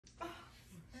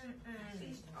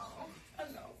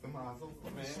Come on,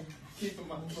 man. Keep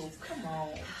him on. Come on.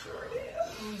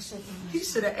 He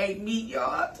should have ate meat,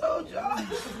 y'all. I told y'all.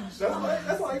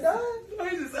 That's why he died.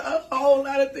 It's just a whole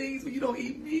lot of things when you don't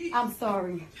eat meat. I'm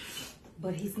sorry,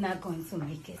 but he's not going to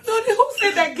make it. Who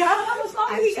said that guy?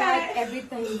 I tried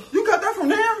everything. You got that from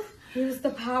there? Here's the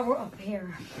power of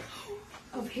prayer,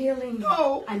 of healing.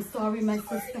 No. I'm sorry, my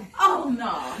sister. Oh, no.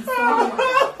 I'm sorry.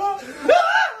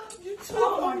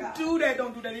 Don't do that.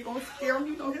 Don't do that. You're going to scare him.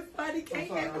 You know his body can't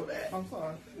handle that. I'm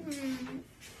sorry.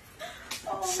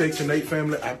 Section 8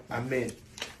 family, I meant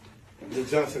the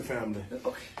Johnson family.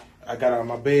 Okay. I got out of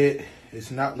my bed. It's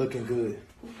not looking good.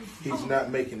 He's not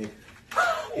making it.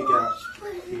 He got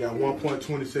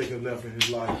 1.20 seconds left in his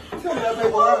life. Tell me that baby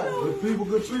alive. Good people,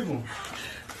 good treatment.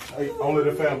 Hey, only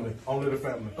the family. Only the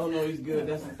family. Oh no, he's good.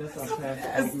 That's our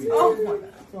pastor. Oh,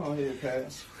 Go on ahead,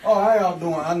 Pat. Oh, how y'all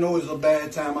doing? I know it's a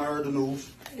bad time. I heard the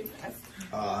news.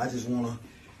 I just want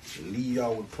to leave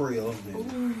y'all with prayers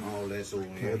and all that. So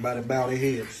everybody bow their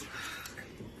heads.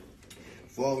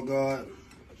 Father God,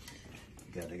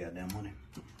 you got that goddamn money.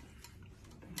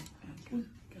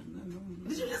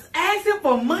 did you just ask him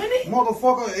for money?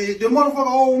 Motherfucker, the motherfucker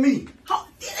owe me. Oh,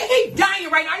 he dying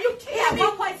right now. Are you kidding me?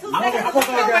 1.2 seconds.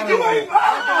 Motherfucker, I got money.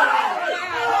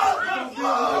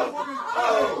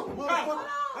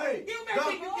 Hey,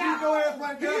 keep your ass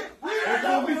right there. There's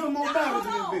gonna be some more bodies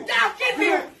in this bitch. Now get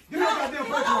here. Give me that goddamn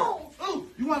person.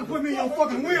 You want to put me in your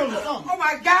fucking wheel or something? Oh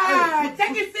my God.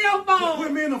 Take your cell phone.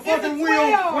 Put me in the fucking wheel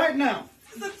right now.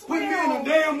 Put me in a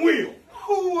damn wheel.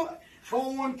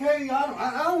 401k,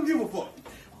 I don't give a fuck.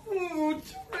 Ooh,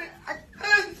 I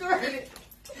couldn't turn it.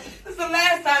 This is the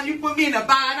last time you put me in a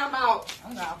bind. I'm out.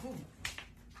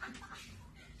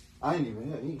 I ain't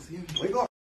even here. Wake up.